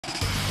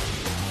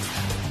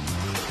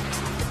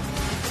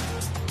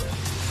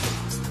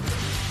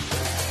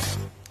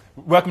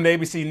Welcome to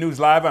ABC News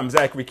Live. I'm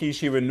Zachary Keish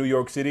here in New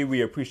York City.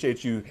 We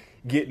appreciate you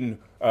getting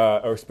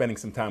or spending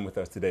some time with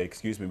us today.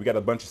 Excuse me. We got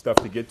a bunch of stuff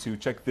to get to.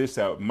 Check this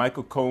out.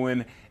 Michael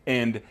Cohen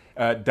and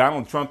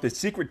Donald Trump. The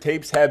secret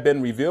tapes have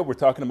been revealed. We're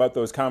talking about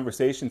those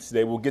conversations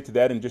today. We'll get to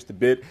that in just a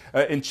bit.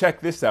 And check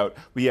this out.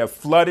 We have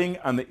flooding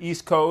on the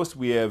East Coast.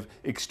 We have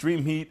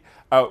extreme heat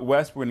out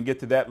west. We're going to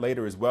get to that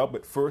later as well.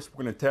 But first,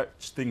 we're going to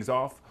touch things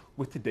off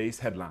with today's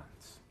headlines.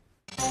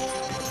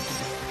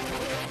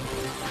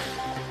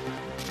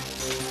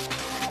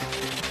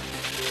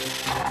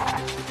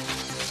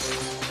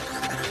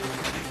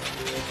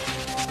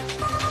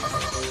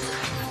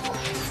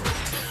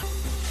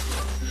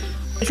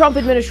 The Trump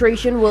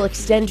administration will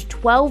extend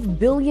 $12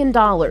 billion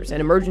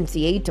in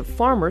emergency aid to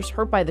farmers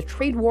hurt by the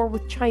trade war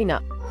with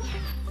China.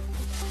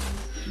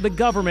 The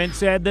government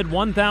said that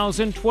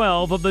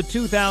 1,012 of the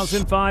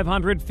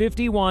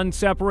 2,551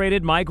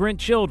 separated migrant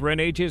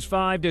children ages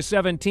 5 to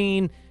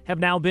 17 have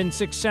now been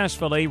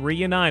successfully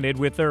reunited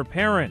with their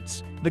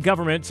parents. The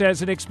government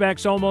says it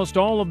expects almost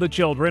all of the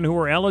children who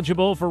are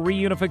eligible for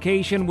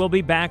reunification will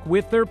be back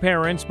with their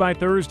parents by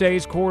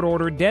Thursday's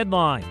court-ordered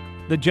deadline.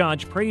 The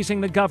judge praising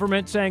the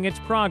government, saying its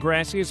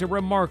progress is a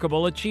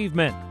remarkable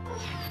achievement.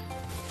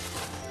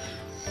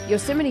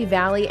 Yosemite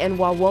Valley and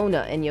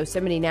Wawona in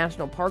Yosemite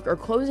National Park are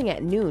closing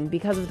at noon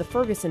because of the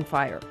Ferguson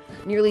fire.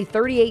 Nearly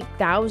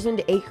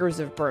 38,000 acres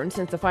have burned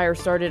since the fire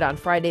started on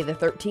Friday the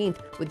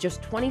 13th, with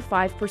just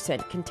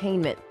 25%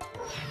 containment.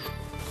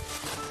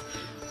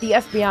 The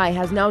FBI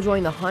has now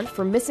joined the hunt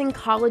for missing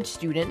college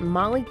student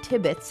Molly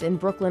Tibbetts in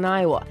Brooklyn,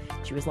 Iowa.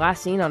 She was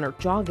last seen on her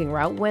jogging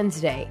route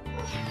Wednesday.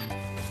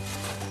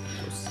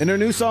 In her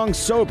new song,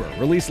 Sober,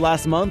 released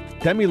last month,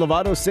 Demi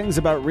Lovato sings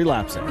about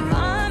relapsing.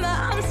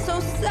 Mama, I'm so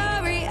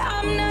sorry,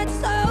 I'm not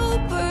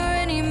sober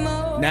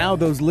anymore. Now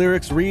those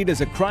lyrics read as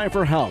a cry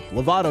for help.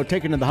 Lovato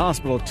taken to the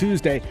hospital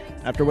Tuesday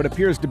after what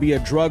appears to be a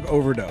drug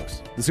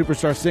overdose. The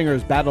superstar singer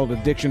has battled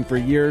addiction for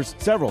years,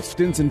 several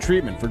stints in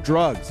treatment for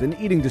drugs and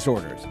eating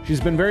disorders. She's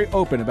been very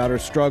open about her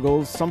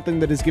struggles, something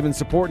that has given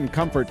support and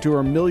comfort to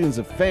her millions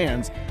of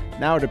fans.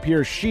 Now it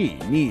appears she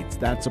needs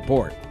that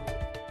support.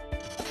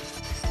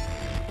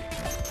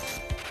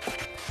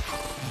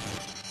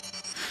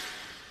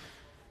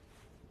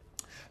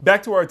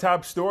 Back to our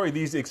top story,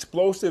 these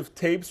explosive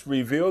tapes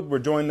revealed. We're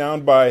joined now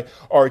by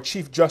our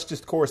Chief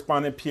Justice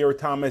correspondent, Pierre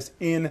Thomas,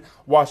 in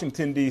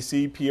Washington,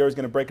 D.C. Pierre is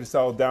going to break this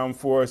all down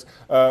for us.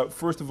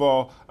 First of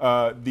all,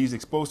 these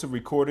explosive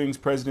recordings,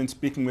 President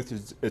speaking with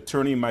his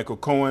attorney, Michael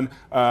Cohen.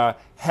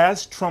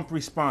 Has Trump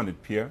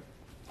responded, Pierre?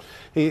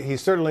 He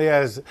certainly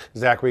has,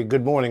 Zachary.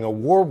 Good morning. A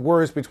war of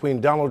words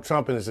between Donald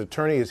Trump and his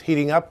attorney is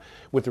heating up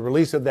with the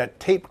release of that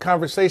taped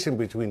conversation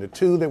between the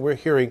two that we're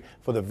hearing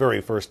for the very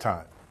first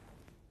time.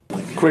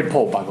 Great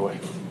poll, by the way.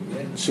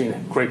 Seen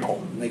it. Great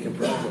poll. Making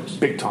progress.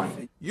 Big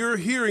time. You're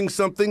hearing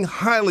something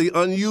highly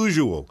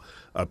unusual.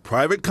 A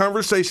private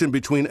conversation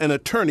between an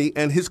attorney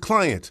and his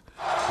client.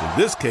 In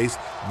this case,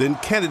 then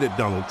candidate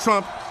Donald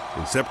Trump,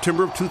 in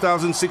September of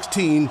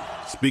 2016,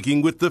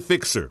 speaking with the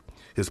fixer,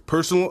 his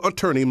personal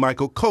attorney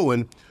Michael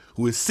Cohen,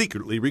 who is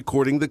secretly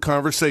recording the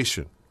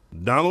conversation.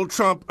 Donald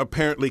Trump,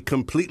 apparently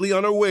completely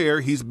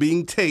unaware he's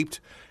being taped,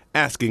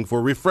 asking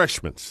for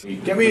refreshments.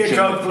 Give me your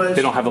Coke, please.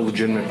 They don't have a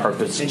legitimate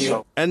purpose.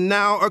 So. And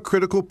now a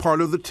critical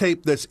part of the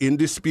tape that's in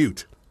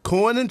dispute.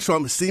 Cohen and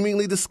Trump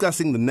seemingly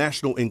discussing the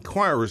National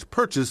Enquirer's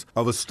purchase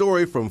of a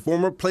story from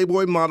former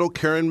Playboy model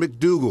Karen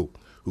McDougal,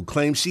 who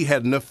claims she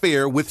had an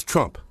affair with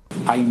Trump.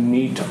 I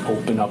need to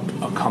open up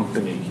a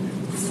company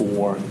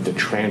for the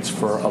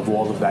transfer of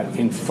all of that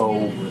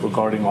info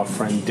regarding our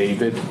friend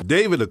David.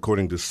 David,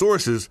 according to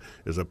sources,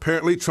 is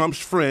apparently Trump's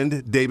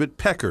friend David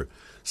Pecker,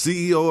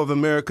 CEO of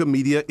America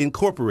Media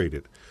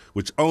Incorporated,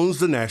 which owns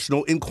the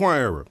National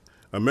Enquirer.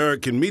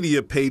 American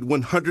Media paid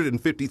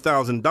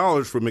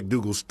 $150,000 for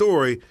McDougal's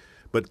story,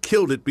 but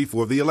killed it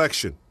before the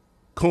election.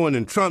 Cohen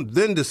and Trump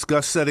then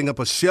discussed setting up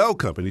a shell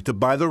company to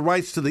buy the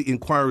rights to the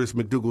Enquirer's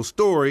McDougal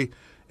story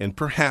and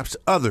perhaps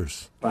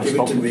others. Give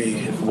it to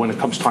me. When it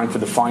comes time for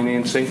the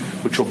financing,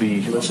 which will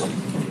be... Listen,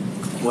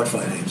 what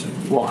financing?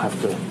 We'll have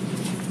to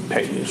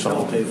pay you. So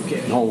I'll pay for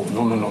cash. No.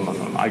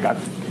 I got...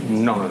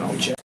 No.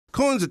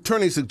 Cohen's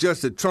attorney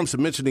suggests that Trump's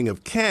mentioning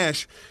of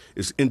cash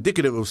is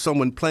indicative of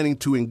someone planning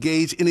to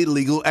engage in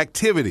illegal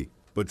activity.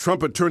 But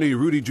Trump attorney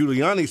Rudy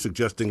Giuliani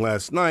suggesting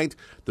last night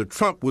that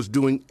Trump was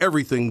doing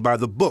everything by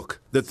the book,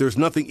 that there's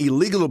nothing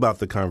illegal about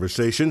the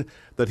conversation,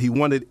 that he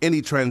wanted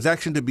any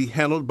transaction to be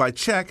handled by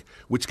check,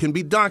 which can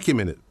be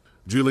documented.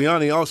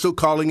 Giuliani also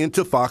calling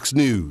into Fox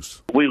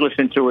News. We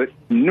listened to it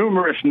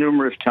numerous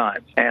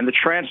times, and the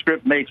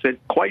transcript makes it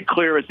quite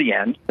clear at the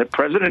end that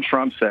President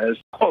Trump says,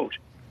 quote,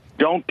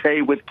 "Don't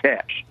pay with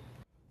cash."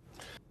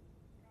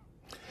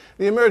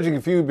 The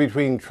emerging feud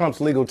between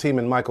Trump's legal team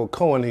and Michael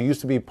Cohen, who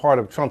used to be part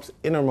of Trump's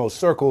innermost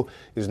circle,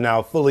 is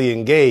now fully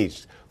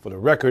engaged. For the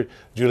record,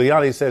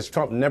 Giuliani says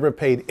Trump never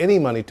paid any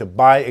money to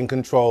buy and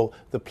control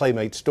the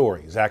Playmate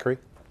story. Zachary?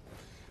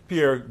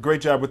 Pierre,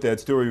 great job with that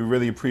story. We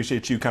really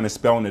appreciate you kind of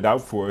spelling it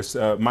out for us.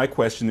 My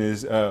question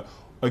is,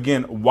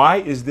 again, why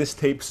is this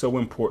tape so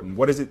important?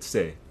 What does it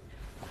say?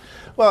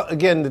 Well,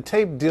 again, the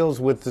tape deals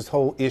with this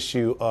whole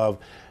issue of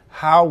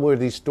how were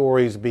these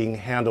stories being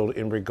handled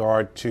in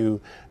regard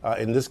to,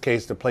 in this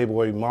case, the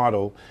Playboy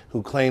model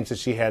who claims that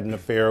she had an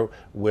affair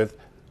with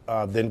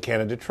then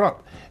candidate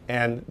Trump.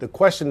 And the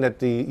question that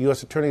the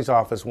U.S. Attorney's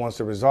Office wants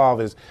to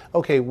resolve is,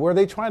 okay, were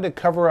they trying to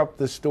cover up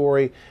the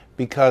story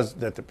because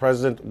that the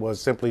president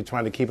was simply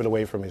trying to keep it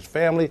away from his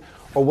family,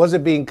 or was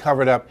it being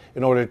covered up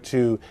in order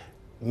to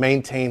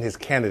maintain his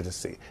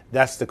candidacy?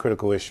 That's the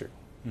critical issue.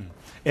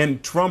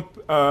 And Trump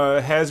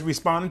has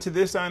responded to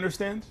this, I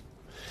understand?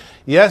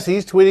 Yes,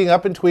 he's tweeting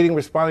up and tweeting,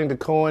 responding to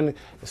Cohen,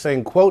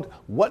 saying, quote,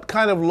 "What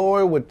kind of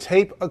lawyer would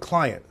tape a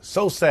client?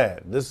 So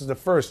sad. This is the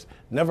first.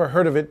 Never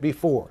heard of it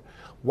before.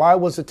 Why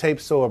was the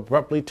tape so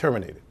abruptly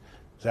terminated?"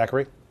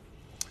 Zachary?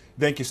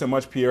 Thank you so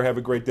much, Pierre. Have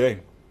a great day.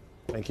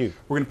 Thank you.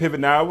 We're going to pivot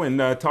now and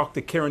talk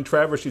to Karen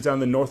Travers. She's on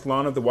the North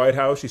Lawn of the White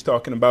House. She's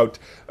talking about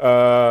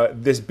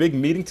this big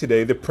meeting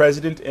today. The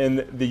president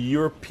and the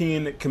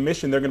European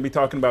Commission, they're going to be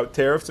talking about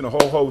tariffs and a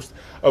whole host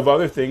of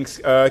other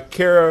things.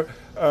 Karen,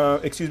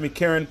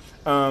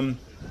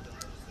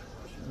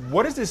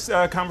 what is this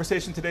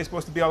conversation today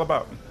supposed to be all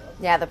about?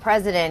 Yeah, the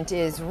president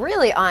is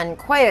really on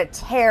quite a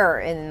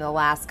tear in the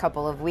last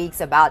couple of weeks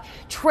about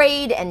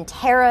trade and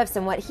tariffs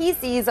and what he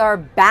sees are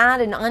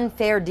bad and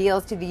unfair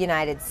deals to the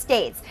United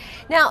States.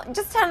 Now,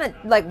 just kind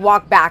of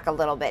walk back a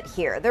little bit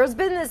here. There's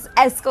been this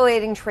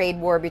escalating trade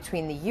war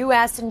between the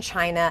U.S. and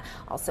China,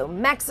 also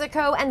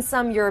Mexico and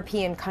some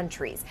European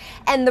countries.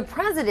 And the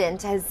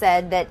president has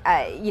said that,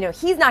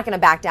 he's not going to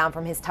back down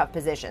from his tough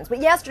positions. But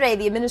yesterday,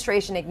 the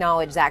administration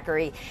acknowledged,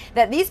 Zachary,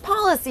 that these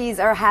policies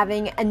are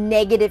having a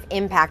negative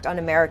impact on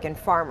American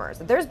farmers.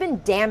 There's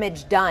been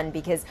damage done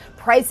because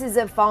prices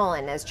have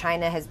fallen as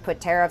China has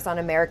put tariffs on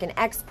American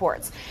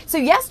exports. So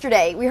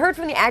yesterday, we heard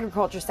from the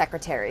Agriculture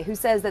Secretary, who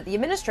says that the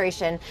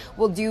administration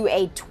will do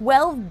a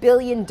 $12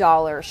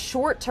 billion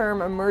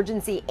short-term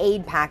emergency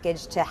aid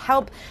package to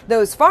help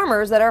those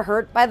farmers that are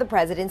hurt by the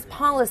president's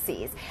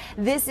policies.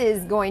 This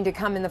is going to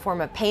come in the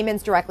form of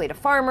payments directly to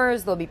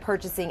farmers. They'll be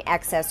purchasing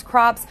excess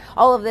crops.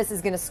 All of this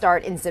is going to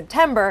start in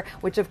September,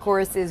 which of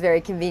course is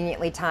very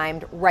conveniently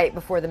timed right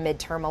before the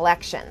midterm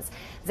elections.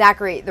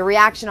 Zachary, the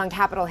reaction on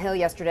Capitol Hill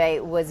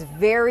yesterday was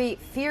very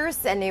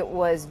fierce and it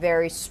was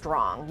very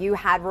strong. You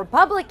had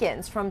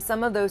Republicans from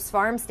some of those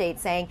farm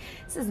states saying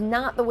this is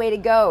not the way to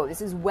go.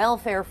 This is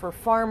welfare for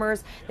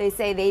farmers. They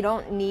say they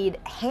don't need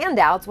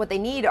handouts. What they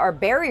need are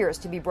barriers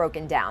to be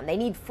broken down. They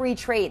need free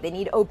trade. They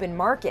need open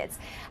markets.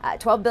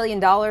 $12 billion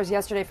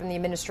yesterday from the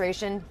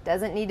administration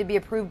doesn't need to be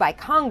approved by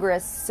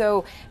Congress.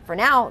 So for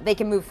now, they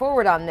can move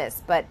forward on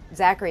this. But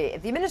Zachary,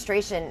 if the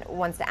administration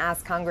wants to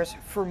ask Congress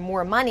for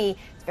more money,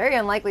 it's very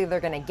unlikely they're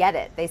going to get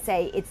it. They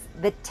say it's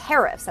the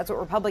tariffs. That's what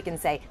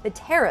Republicans say. The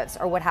tariffs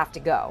are what have to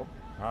go.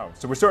 Wow.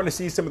 So we're starting to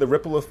see some of the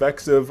ripple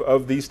effects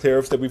of these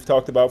tariffs that we've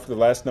talked about for the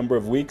last number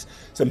of weeks,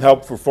 some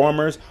help for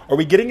farmers. Are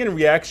we getting a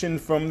reaction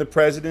from the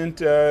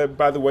president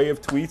by the way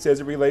of tweets as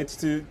it relates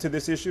to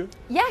this issue?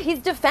 Yeah, he's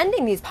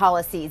defending these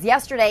policies.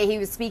 Yesterday, he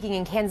was speaking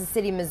in Kansas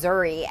City,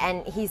 Missouri,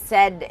 and he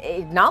said,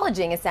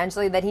 acknowledging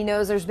essentially that he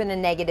knows there's been a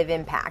negative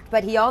impact.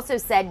 But he also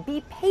said,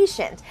 be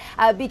patient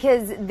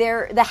because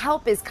the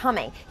help is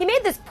coming. He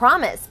made this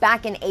promise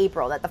back in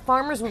April that the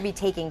farmers would be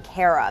taken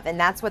care of, and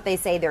that's what they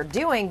say they're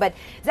doing. But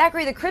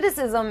Zachary, the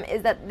criticism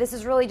is that this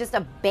is really just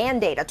a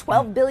Band-Aid, a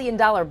 $12 billion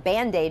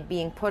Band-Aid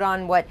being put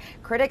on what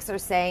critics are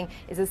saying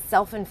is a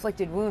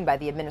self-inflicted wound by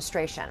the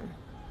administration.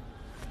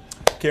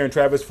 Karen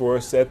Travers for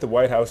us at the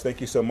White House.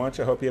 Thank you so much.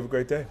 I hope you have a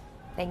great day.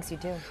 Thanks, you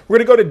too. We're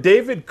going to go to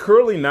David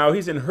Curley now.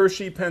 He's in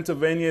Hershey,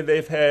 Pennsylvania.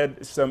 They've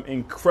had some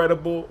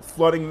incredible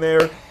flooding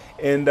there,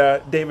 and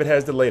David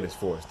has the latest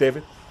for us.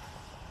 David?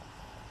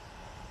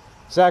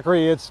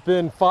 Zachary, it's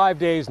been 5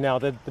 days now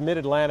that the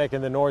Mid-Atlantic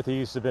and the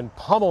Northeast have been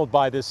pummeled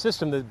by this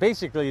system that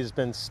basically has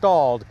been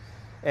stalled.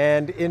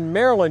 And in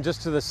Maryland,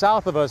 just to the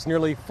south of us,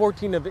 nearly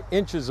 14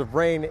 inches of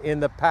rain in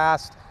the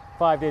past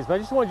 5 days. But I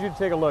just wanted you to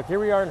take a look.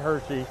 Here we are in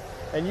Hershey,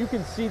 and you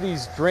can see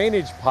these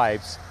drainage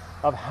pipes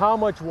of how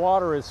much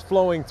water is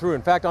flowing through.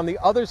 In fact, on the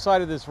other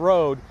side of this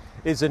road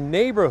is a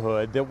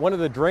neighborhood that one of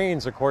the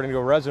drains, according to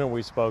a resident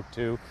we spoke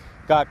to,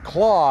 got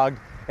clogged,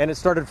 and it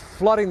started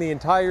flooding the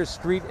entire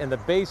street and the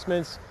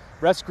basements.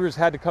 Rescuers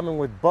had to come in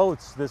with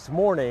boats this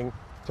morning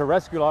to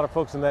rescue a lot of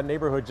folks in that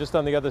neighborhood just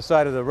on the other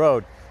side of the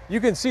road. You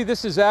can see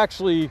this is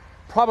actually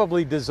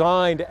probably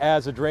designed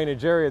as a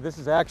drainage area. This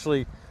is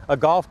actually a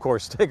golf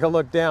course. Take a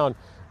look down.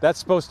 That's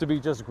supposed to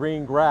be just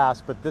green grass,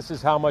 but this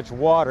is how much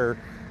water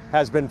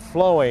has been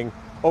flowing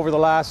over the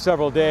last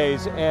several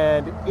days.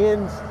 And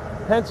in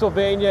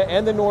Pennsylvania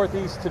and the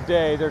Northeast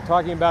today, they're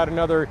talking about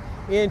another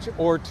inch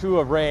or two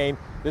of rain.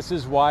 This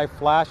is why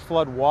flash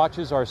flood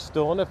watches are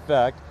still in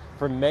effect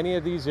for many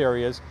of these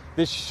areas.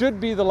 This should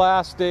be the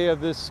last day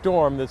of this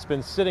storm that's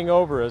been sitting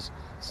over us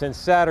since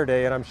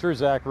Saturday. And I'm sure,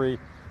 Zachary,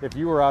 if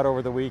you were out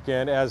over the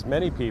weekend, as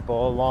many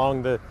people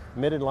along the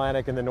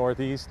Mid-Atlantic and the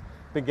Northeast,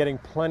 been getting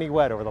plenty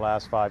wet over the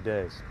last 5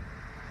 days.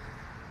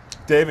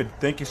 David,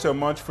 thank you so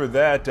much for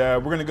that.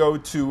 We're going to go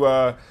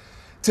to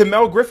to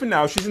Mel Griffin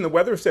now. She's in the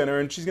Weather Center,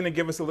 and she's going to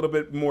give us a little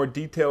bit more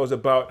details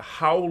about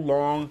how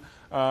long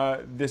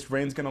this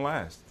rain's going to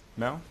last.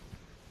 Mel?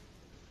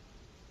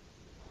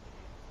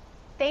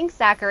 Thanks,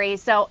 Zachary.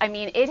 So, I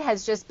mean, it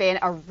has just been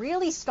a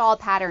really stalled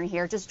pattern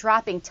here, just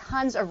dropping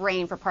tons of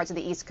rain for parts of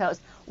the East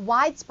Coast.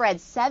 Widespread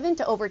 7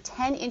 to over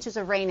 10 inches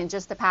of rain in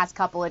just the past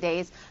couple of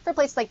days for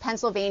places like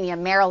Pennsylvania,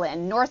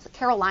 Maryland, North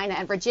Carolina,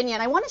 and Virginia.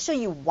 And I want to show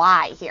you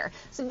why here.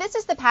 So this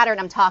is the pattern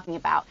I'm talking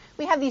about.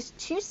 We have these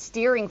two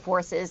steering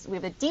forces. We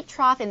have a deep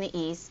trough in the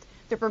east,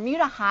 the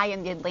Bermuda High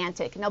in the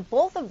Atlantic. Now,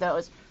 both of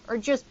those are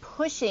just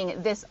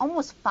pushing this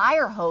almost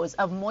fire hose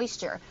of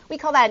moisture. We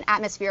call that an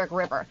atmospheric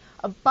river.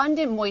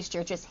 Abundant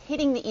moisture just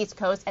hitting the East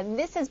Coast, and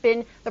this has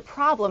been the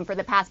problem for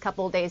the past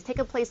couple of days. Take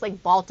a place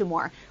like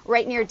Baltimore,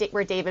 right near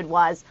where David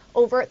was.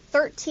 Over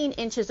 13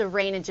 inches of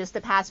rain in just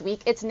the past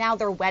week. It's now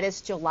their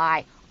wettest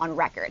July on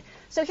record.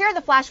 So here are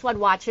the flash flood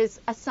watches.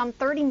 Some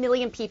 30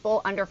 million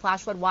people under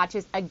flash flood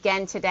watches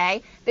again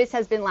today. This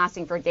has been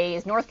lasting for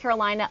days. North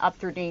Carolina up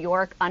through New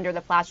York under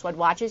the flash flood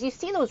watches. You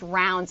see those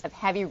rounds of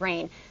heavy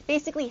rain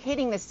basically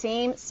hitting the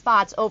same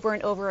spots over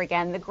and over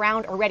again. The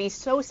ground already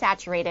so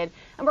saturated.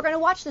 And we're going to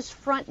watch this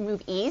front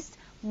move east.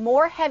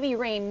 More heavy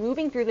rain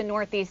moving through the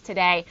Northeast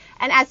today.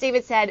 And as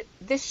David said,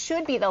 this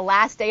should be the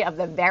last day of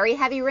the very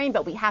heavy rain,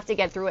 but we have to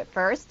get through it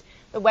first.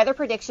 The Weather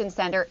Prediction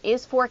Center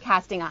is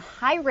forecasting a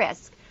high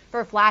risk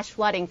for flash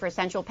flooding for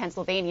central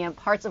Pennsylvania and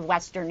parts of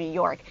western New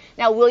York.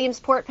 Now,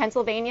 Williamsport,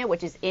 Pennsylvania,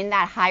 which is in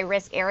that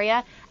high-risk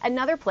area,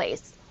 another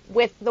place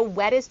with the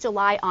wettest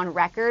July on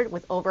record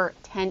with over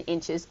 10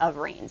 inches of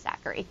rain,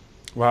 Zachary.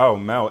 Wow,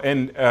 Mel.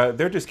 And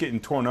they're just getting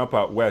torn up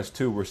out west,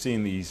 too. We're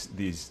seeing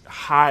these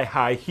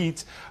high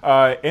heats.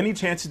 Any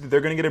chances that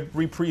they're going to get a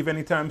reprieve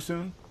anytime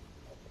soon?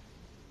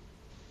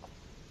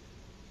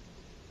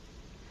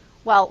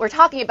 Well, we're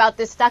talking about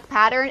this stuck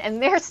pattern,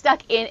 and they're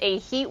stuck in a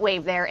heat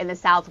wave there in the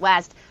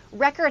Southwest.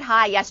 Record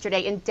high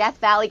yesterday in Death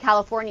Valley,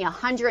 California,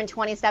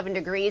 127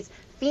 degrees.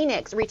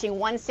 Phoenix reaching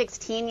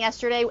 116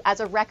 yesterday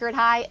as a record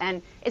high,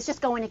 and it's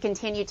just going to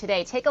continue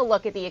today. Take a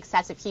look at the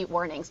excessive heat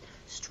warnings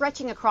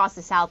stretching across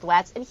the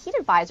Southwest and heat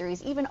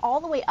advisories even all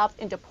the way up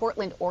into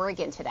Portland,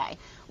 Oregon today.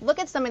 Look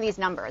at some of these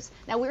numbers.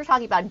 Now, we were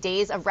talking about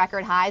days of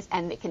record highs,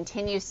 and it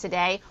continues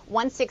today.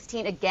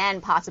 116 again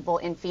possible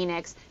in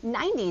Phoenix,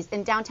 90s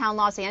in downtown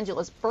Los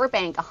Angeles,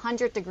 Burbank,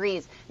 100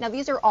 degrees. Now,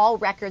 these are all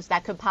records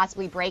that could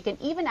possibly break,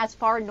 and even as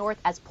far north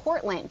as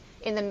Portland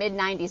in the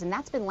mid-90s, and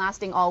that's been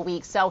lasting all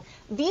week. So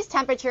these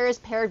temperatures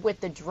paired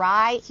with the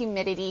dry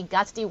humidity,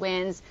 gusty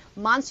winds,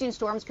 monsoon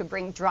storms could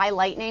bring dry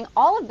lightning.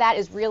 All of that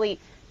is really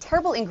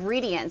terrible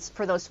ingredients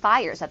for those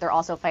fires that they're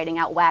also fighting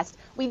out west.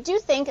 We do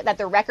think that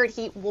the record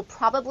heat will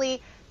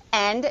probably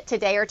end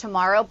today or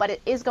tomorrow, but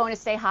it is going to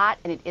stay hot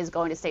and it is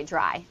going to stay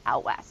dry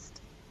out west.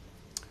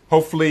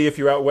 Hopefully, if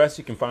you're out west,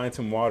 you can find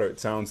some water. It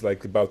sounds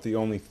like about the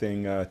only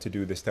thing to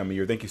do this time of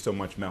year. Thank you so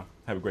much, Mel.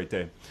 Have a great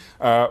day.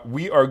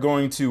 We are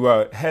going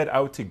to head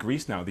out to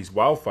Greece now. These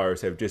wildfires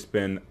have just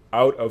been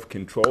out of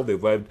control.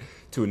 They've led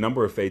to a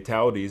number of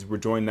fatalities. We're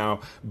joined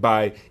now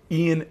by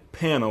Ian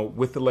Pannell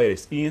with the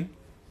latest. Ian?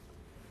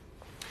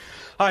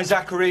 Hi,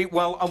 Zachary.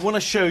 Well, I want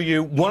to show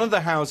you one of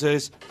the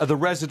houses of the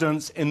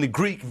residents in the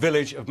Greek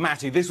village of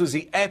Mati. This was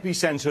the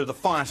epicenter of the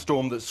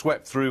firestorm that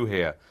swept through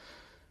here.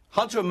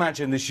 Hard to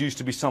imagine this used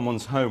to be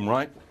someone's home,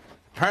 right?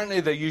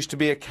 Apparently there used to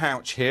be a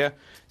couch here.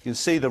 You can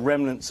see the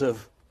remnants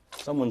of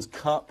someone's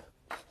cup,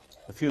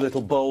 a few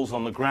little bowls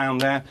on the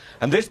ground there.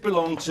 And this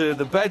belonged to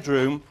the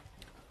bedroom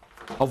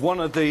of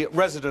one of the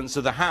residents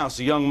of the house,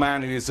 a young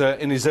man in his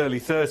early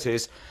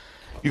 30s.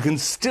 You can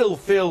still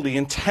feel the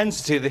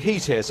intensity of the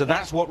heat here. So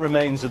that's what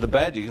remains of the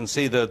bed. You can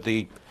see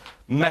the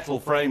metal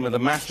frame of the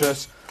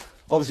mattress.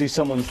 Obviously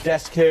someone's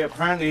desk here.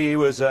 Apparently he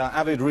was an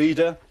avid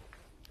reader.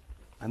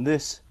 And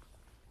this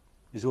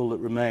is all that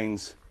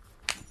remains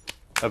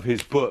of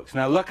his books.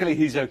 Now, luckily,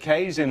 he's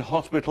okay. He's in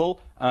hospital.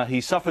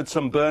 He suffered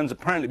some burns,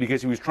 apparently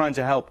because he was trying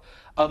to help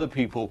other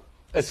people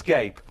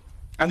escape.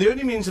 And the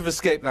only means of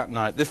escape that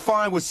night, the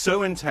fire was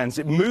so intense,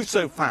 it moved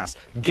so fast,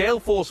 gale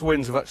force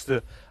winds of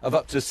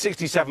up to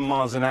 67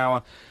 miles an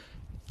hour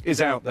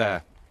is out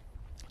there.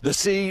 The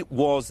sea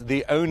was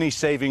the only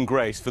saving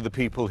grace for the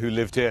people who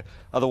lived here.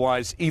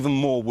 Otherwise, even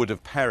more would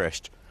have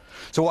perished.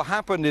 So what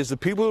happened is the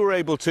people who were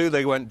able to,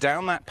 they went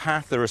down that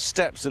path. There are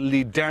steps that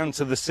lead down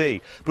to the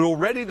sea. But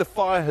already the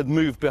fire had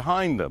moved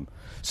behind them.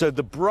 So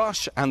the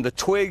brush and the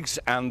twigs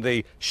and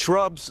the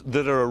shrubs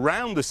that are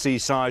around the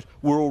seaside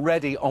were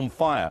already on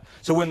fire.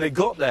 So when they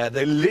got there,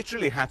 they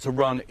literally had to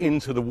run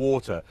into the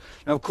water.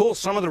 Now, of course,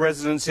 some of the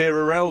residents here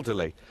are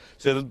elderly.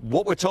 So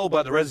what we're told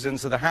by the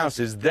residents of the house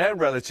is their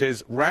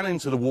relatives ran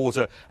into the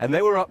water and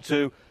they were up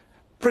to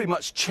pretty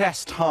much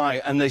chest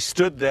high, and they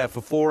stood there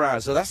for 4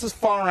 hours. So that's as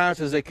far out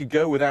as they could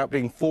go without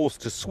being forced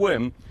to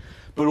swim.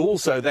 But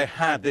also they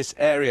had this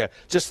area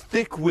just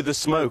thick with the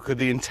smoke of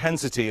the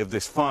intensity of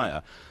this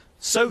fire.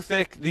 So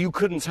thick that you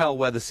couldn't tell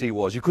where the sea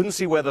was. You couldn't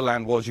see where the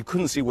land was. You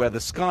couldn't see where the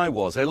sky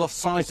was. They lost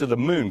sight of the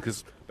moon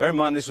because, bear in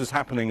mind, this was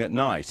happening at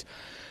night.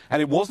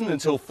 And it wasn't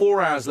until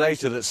 4 hours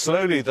later that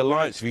slowly the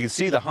lights, if you can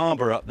see the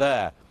harbour up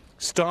there,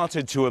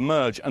 started to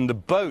emerge, and the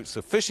boats,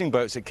 the fishing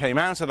boats that came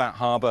out of that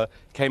harbour,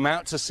 came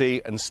out to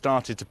sea and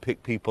started to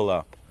pick people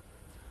up.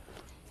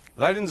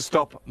 That didn't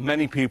stop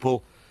many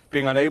people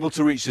being unable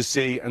to reach the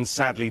sea and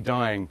sadly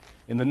dying.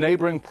 In the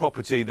neighbouring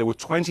property, there were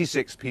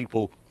 26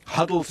 people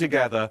huddled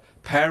together,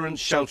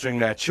 parents sheltering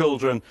their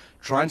children,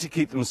 trying to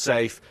keep them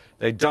safe.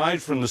 They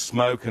died from the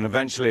smoke, and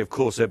eventually, of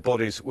course, their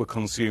bodies were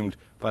consumed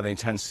by the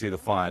intensity of the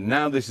fire.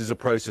 Now this is a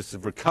process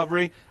of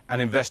recovery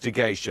and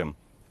investigation.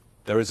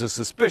 There is a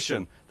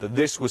suspicion that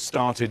this was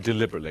started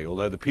deliberately,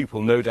 although the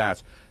people, no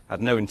doubt,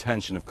 had no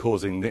intention of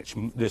causing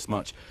this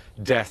much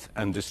death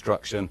and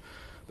destruction.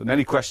 But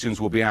many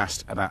questions will be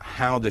asked about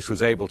how this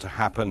was able to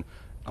happen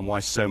and why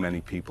so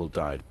many people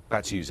died.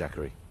 Back to you,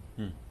 Zachary.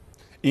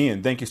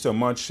 Ian, thank you so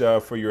much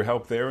for your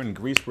help there in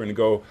Greece. We're going to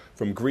go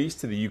from Greece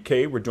to the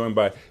UK. We're joined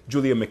by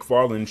Julia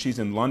McFarlane. She's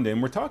in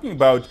London. We're talking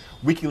about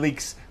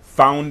WikiLeaks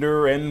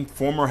founder and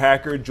former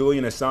hacker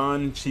Julian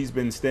Assange. She's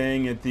been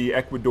staying at the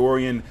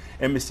Ecuadorian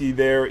embassy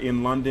there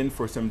in London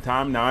for some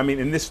time now. I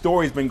mean, and this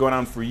story has been going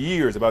on for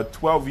years, about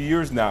 12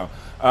 years now.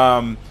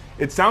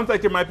 It sounds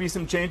like there might be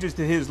some changes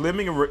to his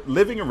living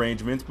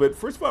arrangements, but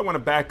first of all, I want to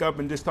back up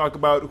and just talk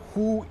about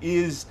who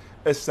is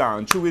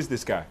Assange. Who is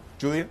this guy?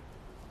 Julia?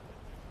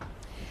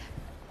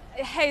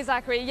 Hey,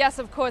 Zachary. Yes,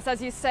 of course,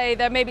 as you say,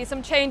 there may be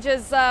some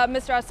changes.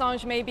 Mr.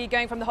 Assange may be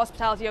going from the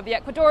hospitality of the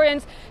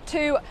Ecuadorians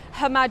to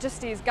Her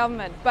Majesty's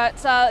government. But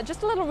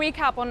just a little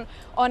recap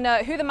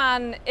on who the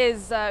man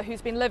is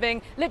who's been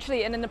living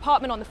literally in an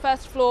apartment on the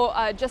first floor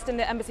just in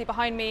the embassy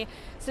behind me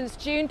since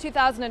June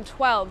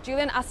 2012.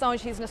 Julian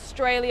Assange, he's an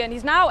Australian.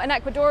 He's now an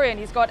Ecuadorian.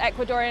 He's got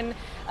Ecuadorian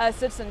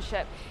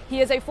citizenship.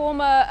 He is a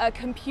former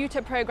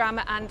computer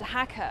programmer and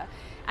hacker.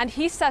 And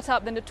he set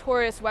up the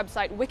notorious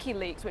website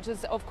WikiLeaks, which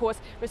is, of course,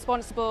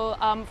 responsible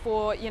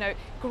for,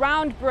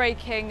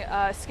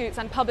 groundbreaking scoops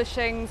and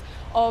publishings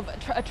of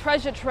a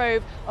treasure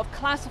trove of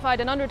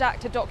classified and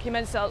unredacted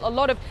documents, a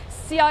lot of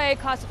CIA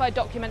classified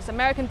documents,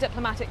 American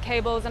diplomatic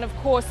cables, and of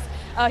course,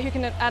 who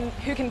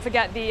can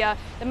forget the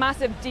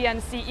massive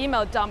DNC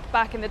email dump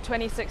back in the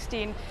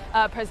 2016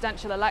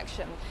 presidential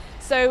election.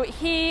 So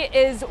he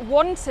is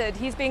wanted.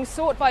 He's being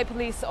sought by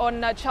police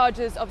on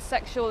charges of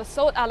sexual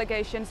assault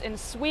allegations in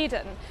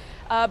Sweden.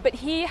 But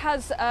he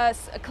has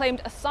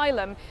claimed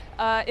asylum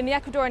in the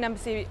Ecuadorian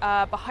embassy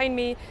behind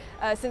me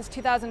since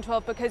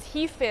 2012 because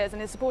he fears,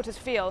 and his supporters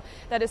feel,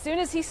 that as soon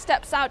as he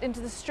steps out into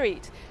the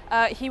street,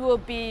 he will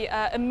be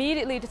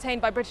immediately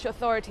detained by British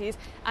authorities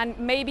and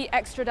maybe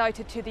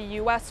extradited to the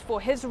US for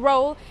his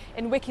role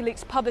in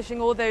WikiLeaks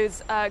publishing all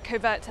those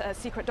covert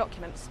secret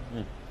documents.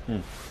 Mm-hmm.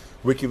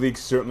 WikiLeaks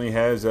certainly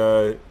has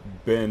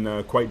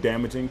been quite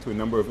damaging to a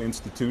number of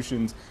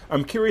institutions.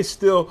 I'm curious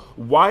still,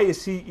 why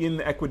is he in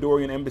the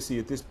Ecuadorian embassy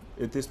at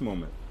this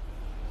moment?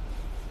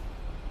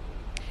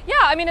 Yeah,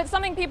 I mean, it's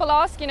something people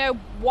ask,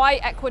 why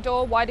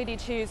Ecuador? Why did he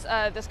choose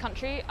this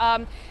country?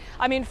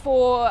 I mean,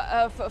 for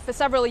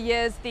several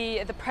years,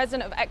 the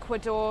president of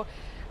Ecuador,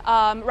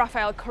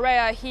 Rafael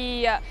Correa,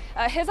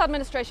 his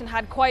administration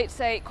had quite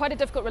a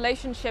difficult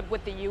relationship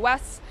with the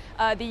US.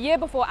 The year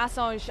before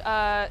Assange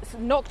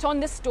knocked on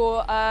this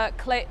door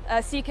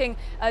seeking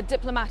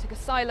diplomatic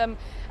asylum,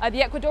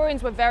 the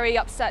Ecuadorians were very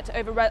upset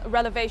over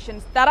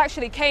revelations that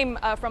actually came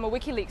from a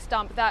WikiLeaks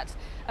dump that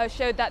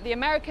showed that the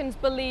Americans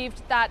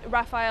believed that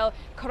Rafael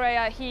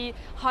Correa, he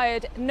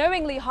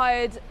knowingly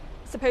hired,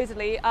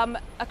 supposedly,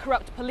 a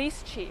corrupt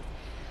police chief.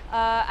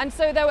 And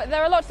so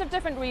there are lots of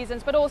different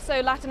reasons, but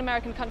also Latin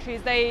American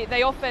countries,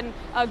 they often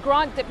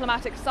grant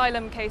diplomatic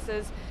asylum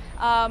cases.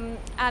 So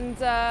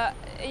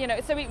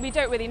we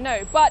don't really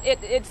know, but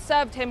it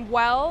served him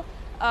well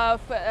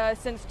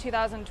since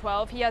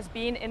 2012. He has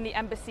been in the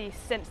embassy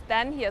since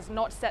then. He has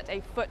not set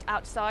a foot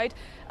outside.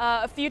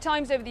 A few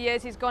times over the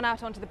years, he's gone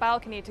out onto the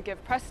balcony to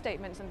give press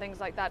statements and things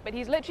like that, but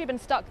he's literally been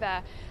stuck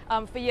there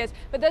for years.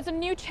 But there's a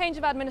new change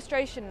of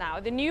administration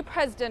now. The new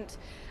president,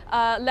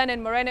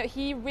 Lenin Moreno,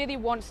 he really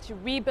wants to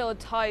rebuild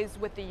ties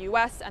with the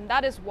US, and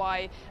that is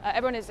why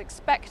everyone is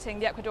expecting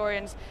the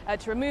Ecuadorians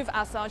to remove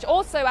Assange.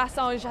 Also,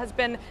 Assange has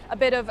been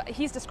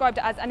he's described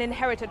it as an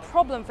inherited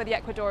problem for the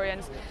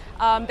Ecuadorians.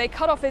 They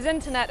cut off his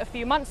internet a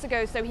few months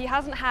ago, so he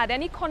hasn't had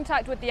any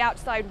contact with the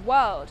outside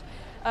world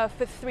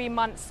for 3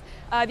 months.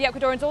 The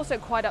Ecuadorians also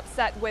quite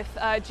upset with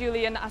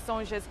Julian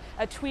Assange's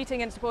tweeting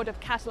in support of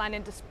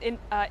Catalan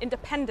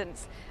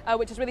independence,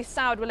 which has really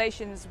soured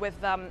relations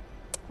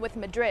with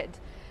Madrid.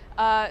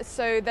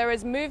 So there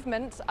is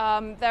movement.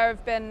 There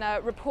have been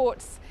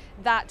reports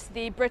that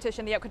the British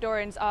and the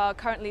Ecuadorians are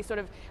currently sort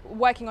of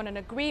working on an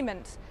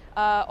agreement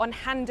on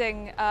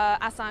handing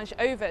Assange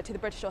over to the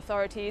British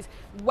authorities.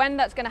 When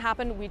that's going to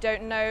happen, we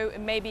don't know.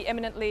 Maybe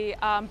imminently,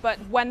 but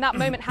when that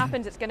moment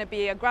happens, it's going to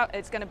be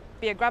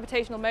a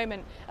gravitational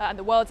moment, and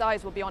the world's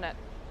eyes will be on it.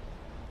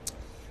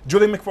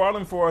 Julia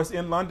McFarlane for us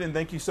in London,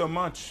 thank you so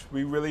much.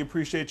 We really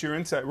appreciate your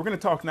insight. We're going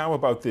to talk now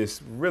about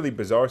this really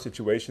bizarre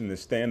situation,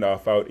 this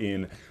standoff out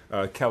in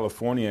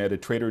California at a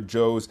Trader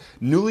Joe's.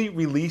 Newly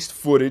released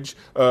footage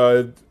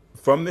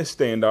from this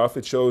standoff.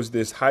 It shows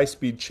this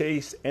high-speed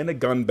chase and a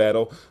gun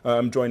battle.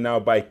 I'm joined now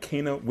by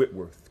Kana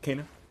Whitworth.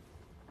 Kana?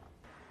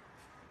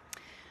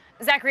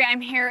 Zachary, I'm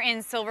here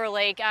in Silver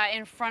Lake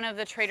in front of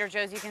the Trader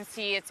Joe's. You can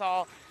see it's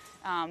all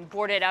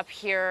boarded up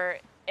here.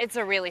 It's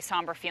a really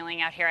somber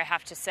feeling out here, I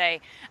have to say.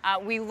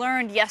 We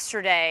learned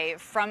yesterday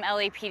from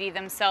LAPD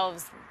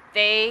themselves,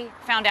 they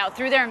found out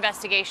through their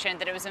investigation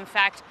that it was in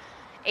fact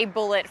a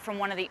bullet from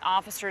one of the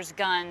officers'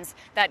 guns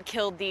that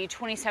killed the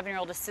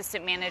 27-year-old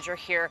assistant manager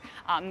here,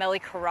 Melly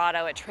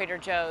Corrado at Trader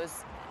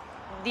Joe's.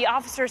 The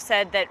officer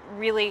said that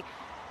really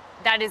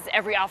that is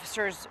every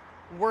officer's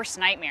worst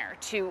nightmare,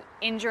 to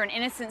injure an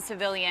innocent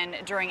civilian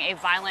during a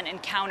violent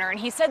encounter. And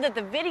he said that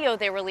the video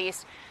they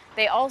released,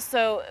 they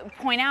also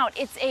point out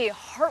it's a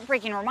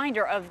heartbreaking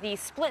reminder of the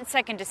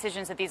split-second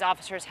decisions that these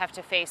officers have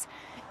to face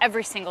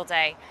every single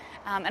day.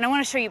 And I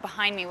want to show you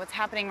behind me what's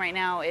happening right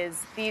now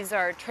is these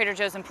are Trader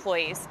Joe's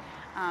employees.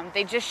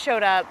 They just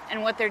showed up,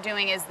 and what they're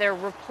doing is they're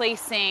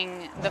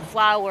replacing the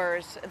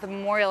flowers at the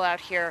memorial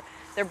out here.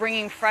 They're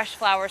bringing fresh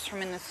flowers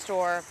from in the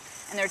store,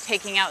 and they're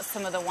taking out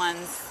some of the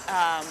ones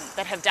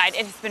that have died.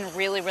 It's been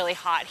really, really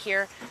hot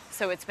here,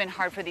 so it's been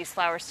hard for these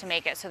flowers to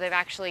make it. So they've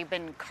actually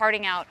been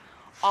carting out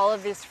all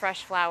of these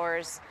fresh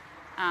flowers,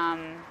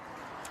 and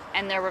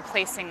they're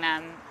replacing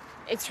them.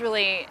 It's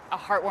really a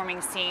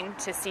heartwarming scene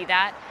to see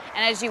that.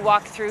 And as you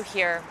walk through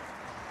here,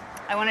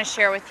 I want to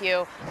share with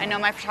you, I know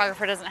my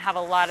photographer doesn't have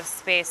a lot of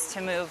space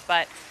to move,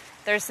 but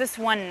there's this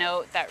one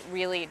note that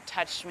really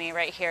touched me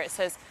right here. It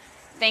says,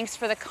 "Thanks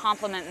for the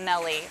compliment,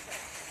 Melly,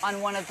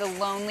 on one of the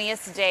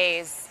loneliest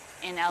days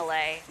in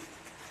LA."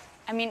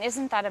 I mean,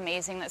 isn't that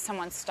amazing that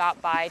someone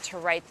stopped by to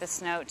write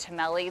this note to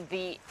Melly?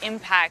 The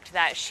impact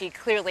that she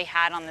clearly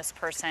had on this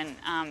person.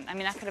 I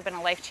mean, that could have been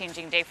a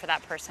life-changing day for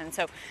that person.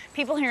 So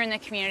people here in the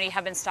community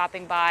have been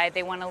stopping by.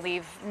 They want to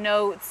leave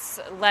notes,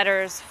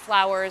 letters,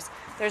 flowers.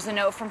 There's a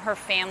note from her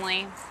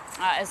family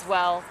as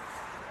well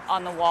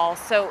on the wall.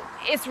 So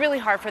it's really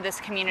hard for this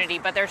community,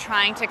 but they're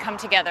trying to come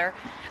together.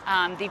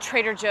 The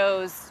Trader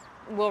Joe's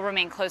will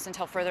remain closed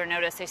until further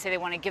notice. They say they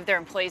want to give their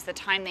employees the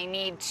time they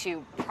need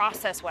to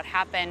process what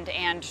happened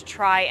and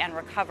try and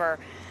recover.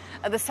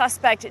 The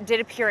suspect did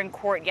appear in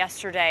court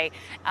yesterday.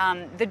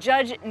 The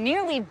judge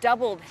nearly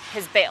doubled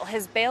his bail.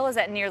 His bail is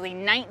at nearly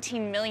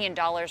 $19 million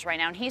right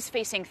now, and he's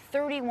facing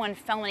 31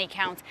 felony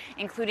counts,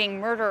 including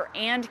murder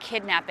and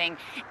kidnapping.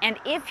 And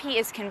if he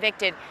is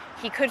convicted,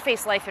 he could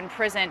face life in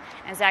prison.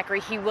 And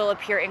Zachary, he will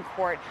appear in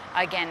court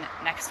again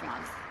next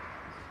month.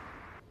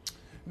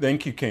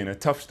 Thank you, Kane. A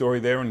tough story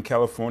there in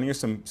California.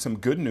 Some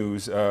good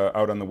news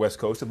out on the West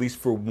Coast, at least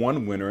for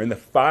one winner in the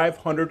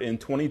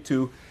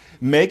 $522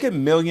 Mega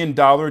Million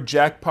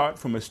jackpot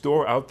from a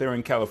store out there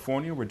in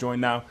California. We're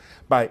joined now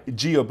by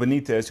Gio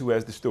Benitez, who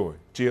has the story.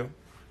 Gio?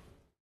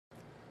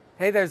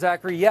 Hey there,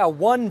 Zachary. Yeah,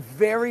 one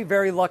very,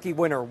 very lucky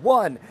winner.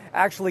 One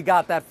actually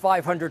got that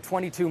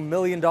 $522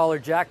 million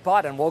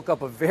jackpot and woke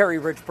up a very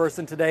rich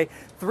person today.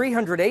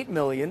 $308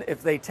 million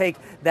if they take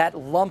that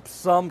lump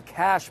sum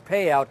cash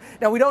payout.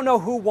 Now, we don't know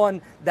who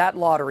won that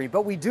lottery,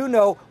 but we do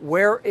know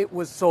where it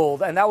was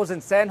sold, and that was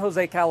in San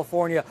Jose,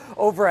 California,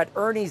 over at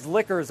Ernie's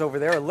Liquors over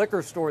there, a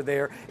liquor store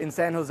there in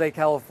San Jose,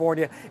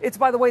 California. It's,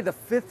 by the way, the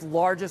 5th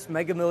largest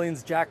Mega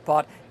Millions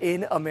jackpot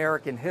in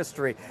American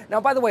history. Now,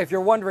 by the way, if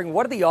you're wondering,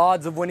 what are the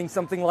odds of winning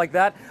something like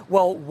that?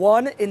 Well,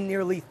 1 in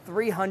nearly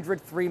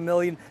 303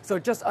 million, so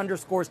it just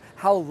underscores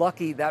how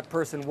lucky that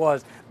person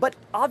was. But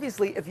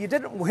obviously, if you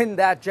didn't win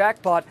that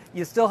jackpot,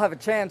 you still have a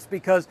chance,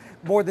 because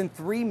more than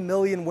 3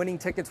 million winning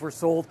tickets were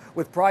sold,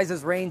 with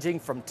prizes ranging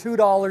from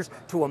 $2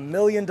 to $1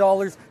 million.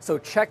 So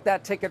check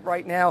that ticket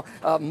right now.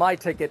 My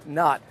ticket,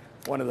 not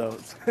one of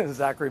those.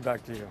 Zachary,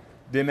 back to you.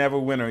 Didn't have a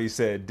winner, he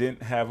said.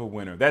 Didn't have a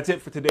winner. That's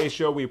it for today's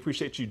show. We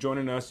appreciate you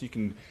joining us. You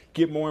can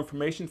get more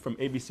information from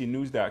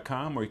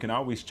abcnews.com, or you can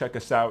always check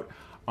us out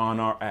on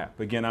our app.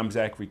 Again, I'm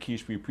Zachary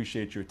Keish. We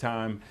appreciate your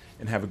time,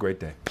 and have a great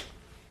day.